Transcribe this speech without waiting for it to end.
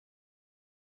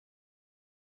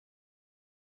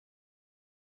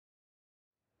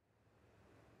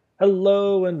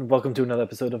Hello and welcome to another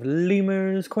episode of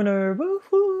Lemur's Corner.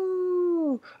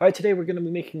 Woohoo! Alright, today we're going to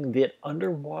be making the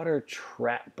underwater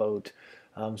trap boat.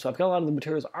 So I've got a lot of the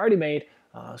materials already made,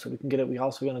 so we can get it. We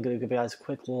also going to give you guys a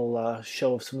quick little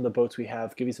show of some of the boats we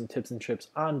have, give you some tips and tricks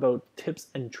on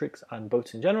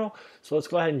boats in general. So let's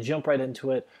go ahead and jump right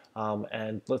into it,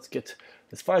 and let's get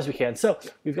as far as we can. So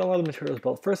we've got a lot of materials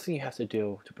built. First thing you have to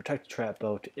do to protect the trap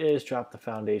boat is drop the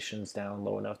foundations down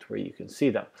low enough to where you can see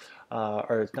them.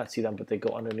 Or not see them, but they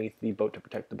go underneath the boat to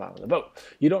protect the bottom of the boat.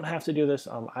 You don't have to do this.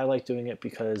 I like doing it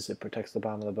because it protects the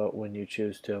bottom of the boat when you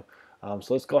choose to.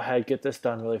 So let's go ahead, get this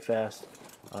done really fast.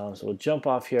 So we'll jump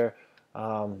off here.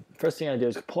 First thing I do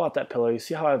is pull out that pillar. You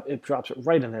see how it drops it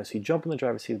right in there. So you jump in the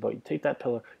driver's seat of the boat, you take that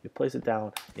pillar, you place it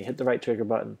down, you hit the right trigger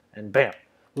button, and bam!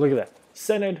 Look at that.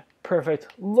 Centered, perfect,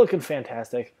 looking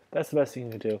fantastic. That's the best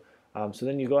thing to do. So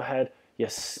then you go ahead, you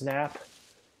snap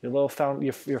your little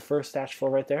your first thatch floor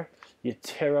right there. You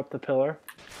tear up the pillar,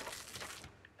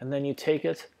 and then you take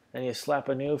it and you slap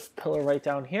a new pillar right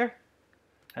down here.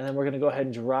 And then we're going to go ahead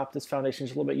and drop this foundation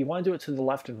just a little bit. You want to do it to the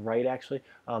left and right, actually,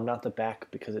 not the back,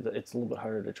 because it's a little bit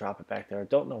harder to drop it back there. I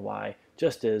don't know why,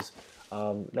 just is.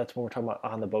 That's when we're talking about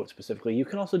on the boat specifically. You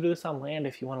can also do this on land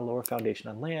if you want a lower foundation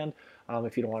on land,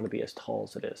 if you don't want to be as tall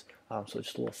as it is. So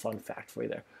just a little fun fact for you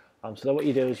there. So then what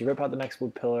you do is you rip out the next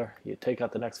wood pillar, you take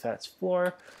out the next thatch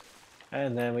floor,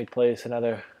 and then we place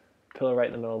another pillar right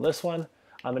in the middle of this one.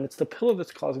 And it's the pillar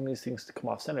that's causing these things to come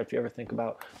off center. If you ever think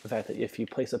about the fact that if you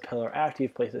place a pillar after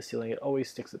you've placed the ceiling, it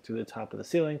always sticks it through the top of the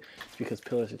ceiling. It's because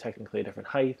pillars are technically a different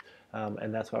height,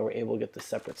 and that's why we're able to get the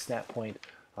separate snap point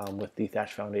with the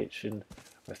thatch foundation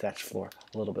or thatch floor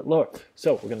a little bit lower.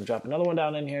 So we're going to drop another one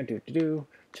down in here,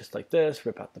 just like this,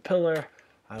 rip out the pillar,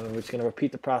 and we're just going to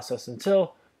repeat the process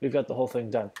until we've got the whole thing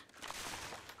done.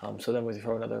 So then we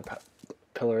throw another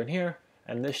pillar in here,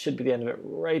 and this should be the end of it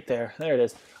right there. There it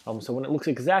is. So when it looks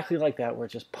exactly like that, where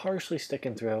it's just partially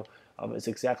sticking through, is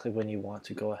exactly when you want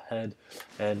to go ahead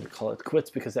and call it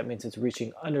quits, because that means it's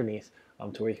reaching underneath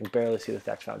to where you can barely see the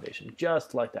thatch foundation.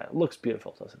 Just like that. It looks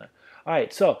beautiful, doesn't it? All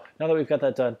right, so now that we've got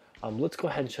that done, let's go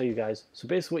ahead and show you guys. So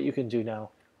basically what you can do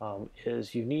now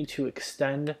is you need to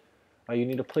extend, you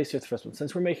need to place your first one.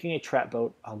 Since we're making a trap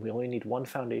boat, we only need one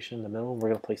foundation in the middle, and we're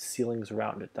going to place ceilings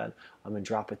around it then and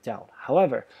drop it down.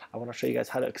 However, I want to show you guys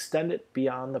how to extend it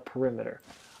beyond the perimeter.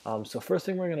 So first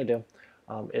thing we're going to do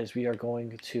is we are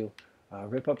going to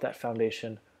rip up that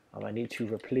foundation. I need to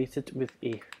replace it with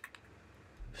a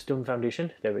stone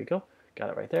foundation. There we go. Got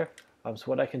it right there. So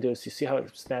what I can do is, you see how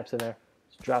it snaps in there?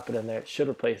 Just drop it in there. It should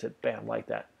replace it. Bam, like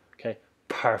that. Okay,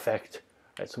 perfect.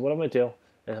 All right, so what I'm going to do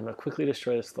is I'm going to quickly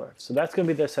destroy this floor. So that's going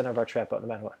to be the center of our trap boat no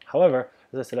matter what. However,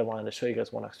 as I said, I wanted to show you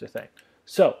guys one extra thing.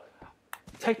 So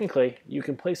technically, you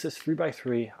can place this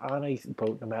 3x3 on a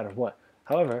boat no matter what.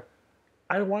 However,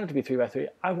 I don't want it to be 3x3.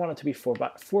 I want it to be 4x4,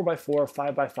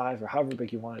 5x5, or however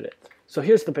big you wanted it. So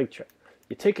here's the big trick.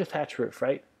 You take a thatch roof,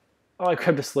 right? Oh, I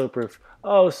grabbed a slope roof.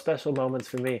 Oh, special moments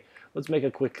for me. Let's make a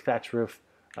quick thatch roof.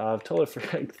 Totally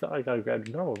forgot. I thought I grabbed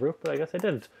a normal roof, but I guess I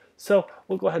didn't. So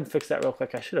we'll go ahead and fix that real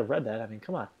quick. I should have read that. I mean,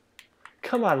 come on.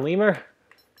 Come on, lemur.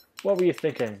 What were you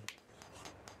thinking?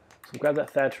 So grab that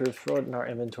thatch roof, throw it in our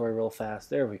inventory real fast.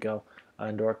 There we go.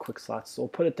 Into our quick slots. So we'll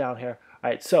put it down here. All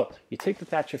right, so you take the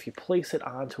thatch roof, you place it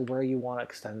onto where you want to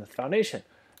extend the foundation.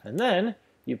 And then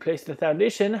you place the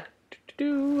foundation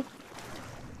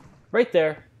right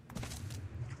there.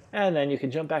 And then you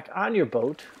can jump back on your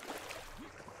boat.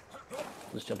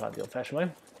 Let's jump out the old-fashioned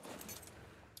way.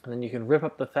 And then you can rip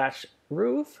up the thatch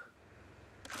roof.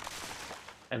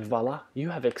 And voila,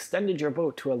 you have extended your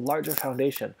boat to a larger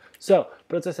foundation. So,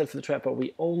 but as I said, for the trap boat,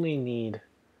 we only need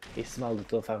a small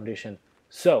little foundation.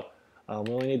 So, we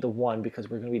only need the one, because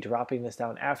we're going to be dropping this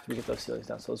down after we get those ceilings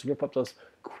down. So let's rip up those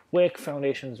quick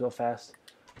foundations real fast.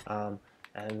 And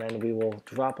then we will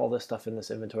drop all this stuff in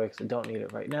this inventory, because I don't need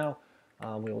it right now.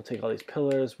 We will take all these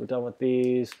pillars. We're done with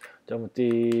these, done with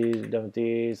these, done with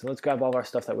these. And let's grab all of our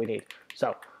stuff that we need.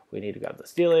 So we need to grab the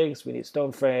ceilings, we need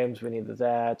stone frames, we need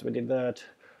that, we need that,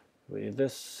 we need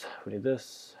this, we need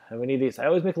this, and we need these. I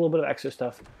always make a little bit of extra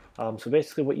stuff. So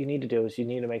basically what you need to do is you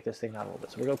need to make this thing out a little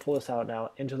bit. So we're going to pull this out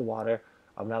now into the water,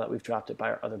 now that we've dropped it by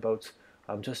our other boats,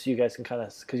 just so you guys can kind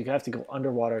of, because you have to go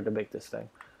underwater to make this thing.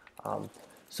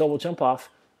 So we'll jump off.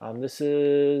 This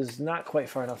is not quite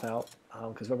far enough out,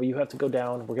 because remember, you have to go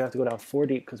down. We're going to have to go down 4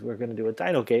 deep, because we're going to do a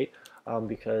dino gate,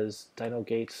 because dino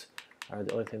gates are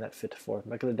the only thing that fit for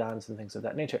megalodons and things of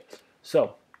that nature.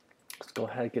 So let's go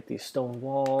ahead and get these stone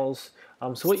walls.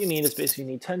 So what you need is basically you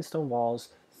need 10 stone walls,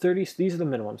 30, these are the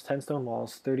minimums, 10 stone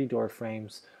walls, 30 door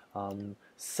frames,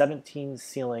 17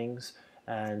 ceilings,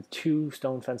 and 2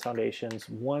 stone fence foundations,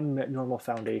 1 normal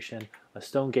foundation, a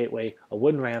stone gateway, a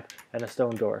wooden ramp, and a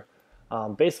stone door.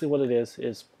 Basically what it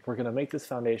is we're going to make this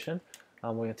foundation.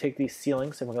 We're going to take these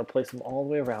ceilings and we're going to place them all the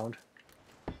way around,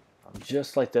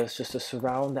 just like this, just to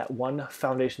surround that one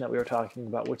foundation that we were talking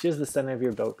about, which is the center of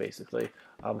your boat, basically.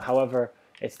 However,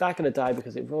 it's not going to die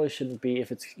because it really shouldn't be,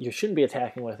 you shouldn't be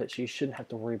attacking with it, so you shouldn't have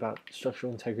to worry about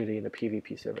structural integrity in a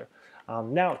PvP server.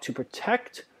 Now, to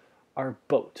protect our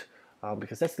boat,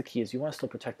 because that's the key, is you want to still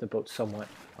protect the boat somewhat.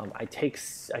 I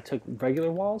took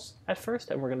regular walls at first,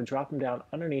 and we're going to drop them down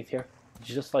underneath here,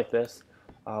 just like this.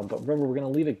 But remember, we're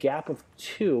going to leave a gap of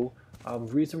 2.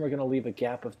 Reason we're going to leave a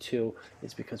gap of 2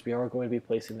 is because we are going to be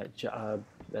placing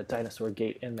that dinosaur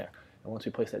gate in there. And once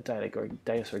we place that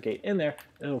dinosaur gate in there,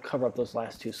 it'll cover up those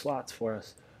last 2 slots for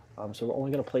us. So we're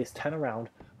only going to place 10 around.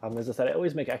 As I said, I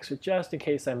always make extra just in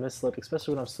case I mislip,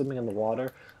 especially when I'm swimming in the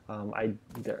water.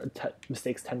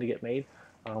 Mistakes tend to get made.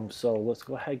 So let's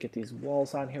go ahead and get these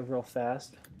walls on here real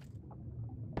fast,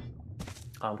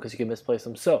 because you can misplace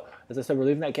them. So as I said, we're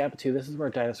leaving that gap of 2. This is where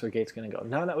our dinosaur gate's going to go.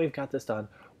 Now that we've got this done,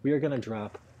 we are going to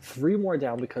drop 3 more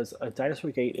down, because a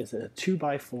dinosaur gate is a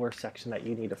 2x4 section that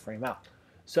you need to frame out.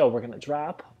 So we're going to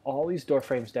drop all these door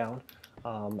frames down,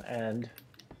 and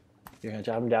you're going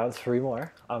to drop them down 3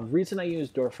 more. Reason I use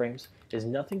door frames is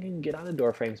nothing can get on the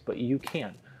door frames, but you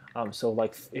can. So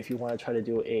like if you want to try to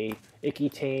do a Icky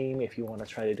tame, if you want to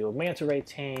try to do a Manta Ray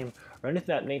tame, or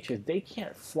anything of that nature, they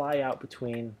can't fly out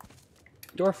between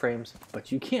door frames,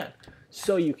 but you can.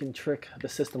 So you can trick the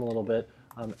system a little bit.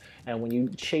 And when you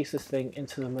chase this thing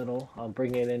into the middle,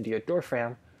 bring it into your door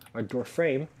frame,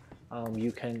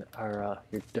 you can,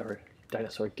 your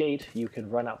dinosaur gate, you can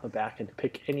run out the back and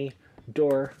pick any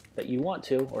door that you want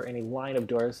to, or any line of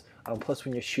doors. Plus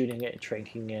when you're shooting it,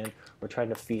 tranking in, or trying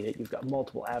to feed it, you've got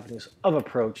multiple avenues of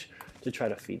approach to try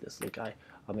to feed this little guy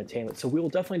and tame it. So we will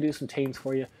definitely do some tames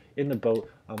for you in the boat.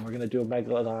 We're going to do a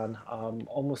Megalodon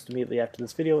almost immediately after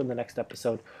this video in the next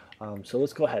episode. So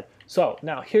let's go ahead. So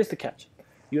now here's the catch.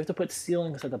 You have to put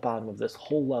ceilings at the bottom of this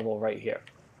whole level right here.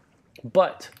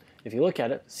 But if you look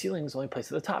at it, ceiling is only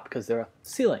placed at the top because they're a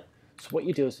ceiling. So what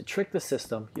you do is to trick the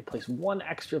system, you place 1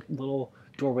 extra little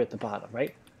doorway at the bottom,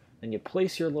 right? Then you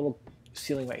place your little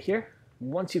ceiling right here.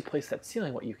 Once you place that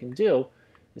ceiling, what you can do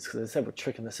is, because I said we're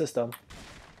tricking the system,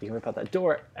 you can rip out that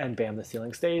door and bam, the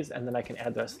ceiling stays, and then I can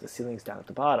add the rest of the ceilings down at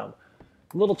the bottom.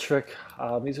 Little trick.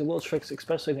 These are little tricks,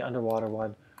 especially the underwater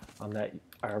one, that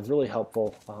are really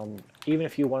helpful. Even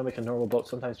if you want to make a normal boat,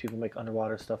 sometimes people make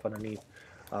underwater stuff underneath.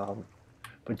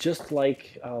 But just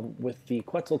like with the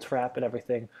Quetzal trap and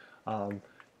everything,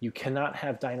 you cannot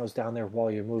have dinos down there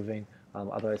while you're moving,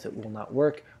 otherwise it will not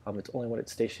work. It's only when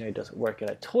it's stationary does it work.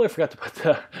 And I totally forgot to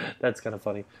put that's kind of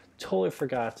funny. Totally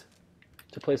forgot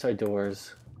to place our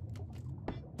doors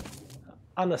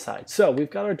on the side. So we've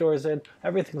got our doors in,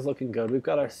 everything's looking good. We've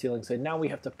got our ceilings in. Now we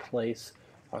have to place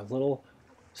our little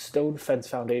stone fence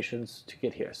foundations to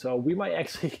get here. So we might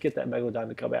actually get that Megalodon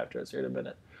to come after us here in a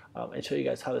minute and show you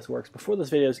guys how this works before this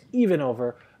video is even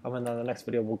over. And then the next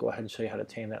video we'll go ahead and show you how to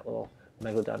tame that little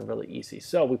Megalodon really easy.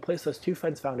 So we place those 2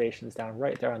 fence foundations down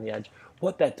right there on the edge.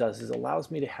 What that does is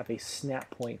allows me to have a snap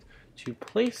point to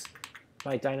place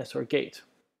my dinosaur gate.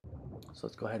 So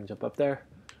let's go ahead and jump up there.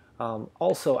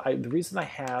 Also, the reason I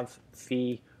have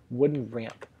the wooden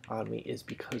ramp on me is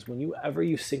because whenever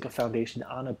you sink a foundation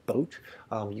on a boat,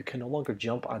 you can no longer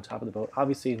jump on top of the boat.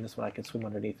 Obviously in this one I can swim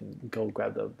underneath and go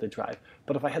grab the drive.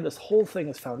 But if I had this whole thing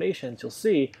as foundations, you'll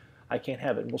see I can't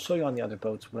have it. And we'll show you on the other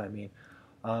boats what I mean.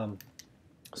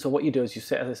 So what you do is you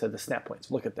say, as I said, the snap points.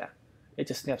 Look at that. It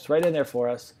just snaps right in there for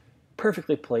us,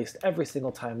 perfectly placed every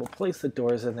single time. We'll place the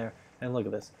doors in there, and look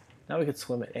at this. Now we can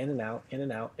swim it in and out, in and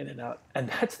out, in and out, and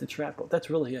that's the trap boat. That's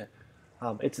really it.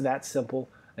 It's that simple,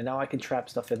 and now I can trap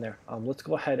stuff in there. Let's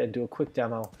go ahead and do a quick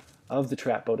demo of the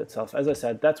trap boat itself. As I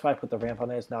said, that's why I put the ramp on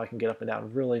there, so now I can get up and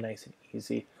down really nice and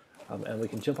easy, and we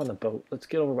can jump on the boat. Let's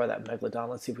get over by that Megalodon.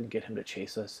 Let's see if we can get him to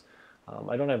chase us.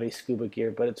 I don't have any scuba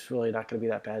gear, but it's really not going to be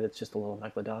that bad. It's just a little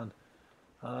Megalodon.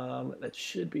 That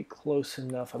should be close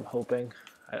enough, I'm hoping.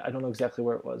 I don't know exactly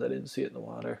where it was. I didn't see it in the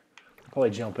water. I'll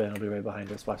probably jump in. I'll be right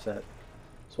behind us. Watch that.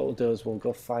 So what we'll do is we'll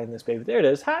go find this baby. There it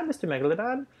is. Hi, Mr.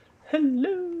 Megalodon.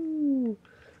 Hello.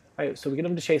 All right, so we get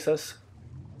him to chase us.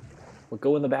 We'll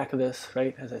go in the back of this,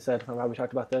 right? As I said, remember how we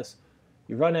talked about this?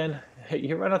 You run in.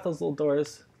 You run out those little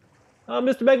doors. Oh,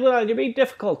 Mr. Megalodon, you're being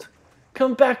difficult.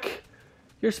 Come back.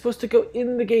 You're supposed to go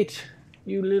in the gate.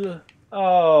 You little...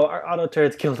 Oh, our auto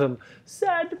turrets killed him.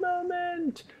 Sad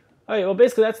moment. All right, well,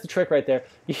 basically that's the trick right there.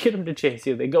 You get them to chase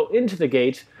you. They go into the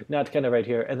gate, not kind of right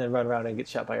here, and then run around and get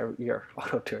shot by your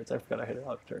auto turrets. I forgot I hit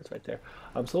auto turrets right there.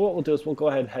 So what we'll do is we'll go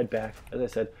ahead and head back. As I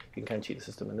said, you can kind of cheat the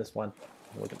system in this one.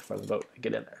 We'll get the front of the boat and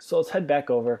get in there. So let's head back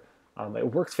over.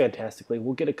 It works fantastically.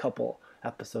 We'll get a couple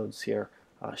episodes here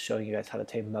showing you guys how to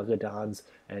tame Megalodons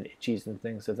and Itchies and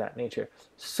things of that nature.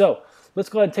 So let's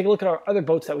go ahead and take a look at our other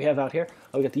boats that we have out here.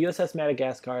 We got the USS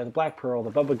Madagascar, the Black Pearl, the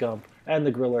Bubba Gump, and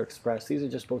the Gorilla Express. These are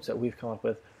just boats that we've come up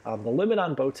with. The limit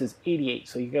on boats is 88,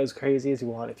 so you guys crazy as you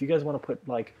want. If you guys want to put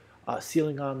like a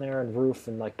ceiling on there and roof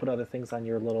and like put other things on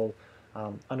your little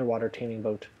underwater taming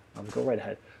boat, go right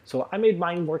ahead. So I made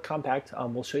mine more compact.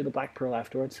 We'll show you the Black Pearl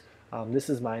afterwards.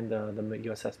 This is mine, the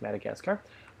USS Madagascar.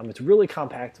 It's really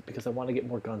compact because I want to get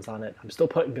more guns on it. I'm still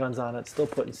putting guns on it, still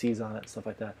putting C's on it, stuff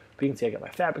like that. But you can see I got my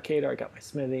fabricator, I got my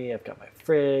smithy, I've got my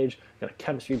fridge, I've got a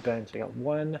chemistry bench, I got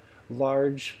one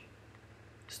large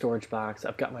storage box,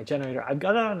 I've got my generator. I've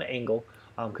got it on an angle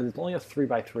because it's only a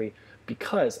 3x3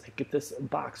 because I get this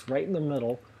box right in the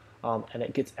middle and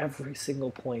it gets every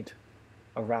single point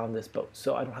around this boat,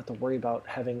 so I don't have to worry about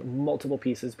having multiple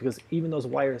pieces because even those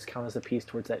wires count as a piece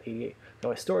towards that 88. Got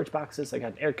my storage boxes, I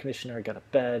got an air conditioner, I got a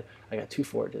bed, I got 2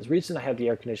 forges. The reason I have the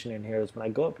air conditioner in here is when I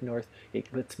go up north,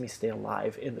 it lets me stay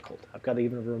alive in the cold. I've got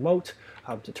even a remote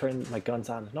to turn my guns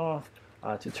on and off,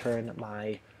 to turn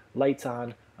my lights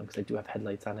on, because I do have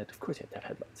headlights on it. Of course you have to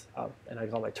have headlights. And I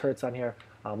got all my turrets on here.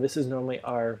 This is normally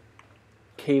our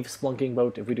cave splunking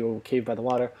boat if we do a cave by the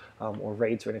water or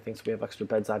raids or anything, so we have extra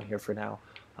beds on here for now.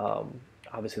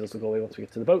 Obviously those will go away once we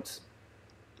get to the boats,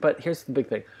 but here's the big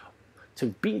thing. To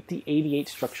beat the 88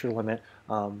 structure limit,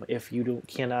 if you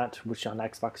cannot, which on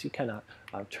Xbox you cannot,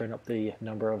 turn up the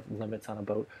number of limits on a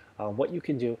boat, what you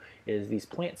can do is these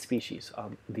plant species.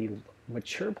 The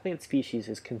mature plant species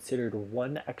is considered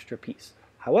 1 extra piece.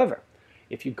 However,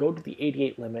 if you go to the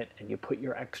 88 limit and you put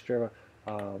your extra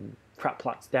crop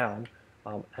plots down,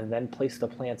 and then place the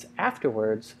plants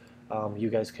afterwards, you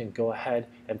guys can go ahead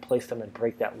and place them and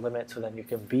break that limit so then you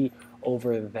can be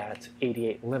over that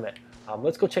 88 limit.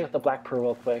 Let's go check out the Black Pearl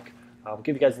real quick.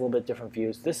 Give you guys a little bit different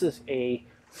views. This is a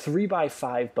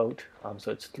 3x5 boat,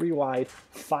 so it's 3 wide,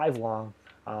 5 long.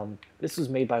 This was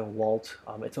made by Walt.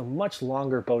 It's a much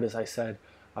longer boat, as I said.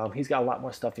 He's got a lot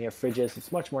more stuff in here, fridges.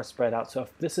 It's much more spread out. So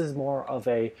if this is more of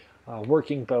a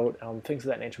working boat, things of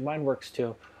that nature. Mine works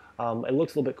too. It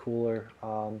looks a little bit cooler,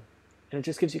 and it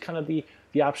just gives you kind of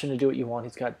the option to do what you want.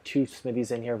 He's got 2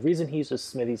 smithies in here. The reason he uses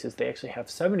smithies is they actually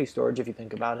have 70 storage if you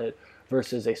think about it,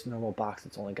 versus a normal box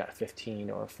that's only got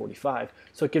 15 or 45.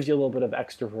 So it gives you a little bit of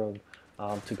extra room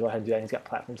to go ahead and do that. He's got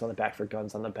platforms on the back for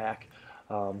guns on the back.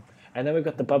 And then we've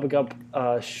got the Bubba Gump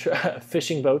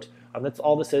fishing boat. That's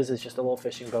all this is just a little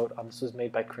fishing boat. This was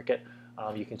made by Cricket.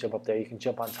 You can jump up there, you can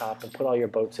jump on top and put all your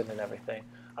boats in and everything.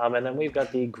 And then we've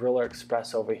got the Gorilla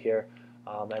Express over here.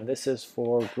 And this is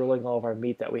for grilling all of our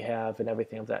meat that we have and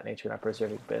everything of that nature in our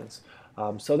preserving bins.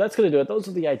 So that's going to do it. Those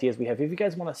are the ideas we have. If you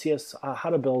guys want to see us how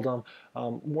to build them,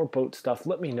 more boat stuff,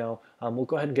 let me know. We'll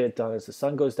go ahead and get it done as the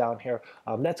sun goes down here.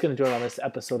 That's going to do it on this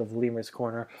episode of Lemur's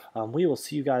Corner. We will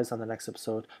see you guys on the next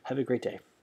episode. Have a great day.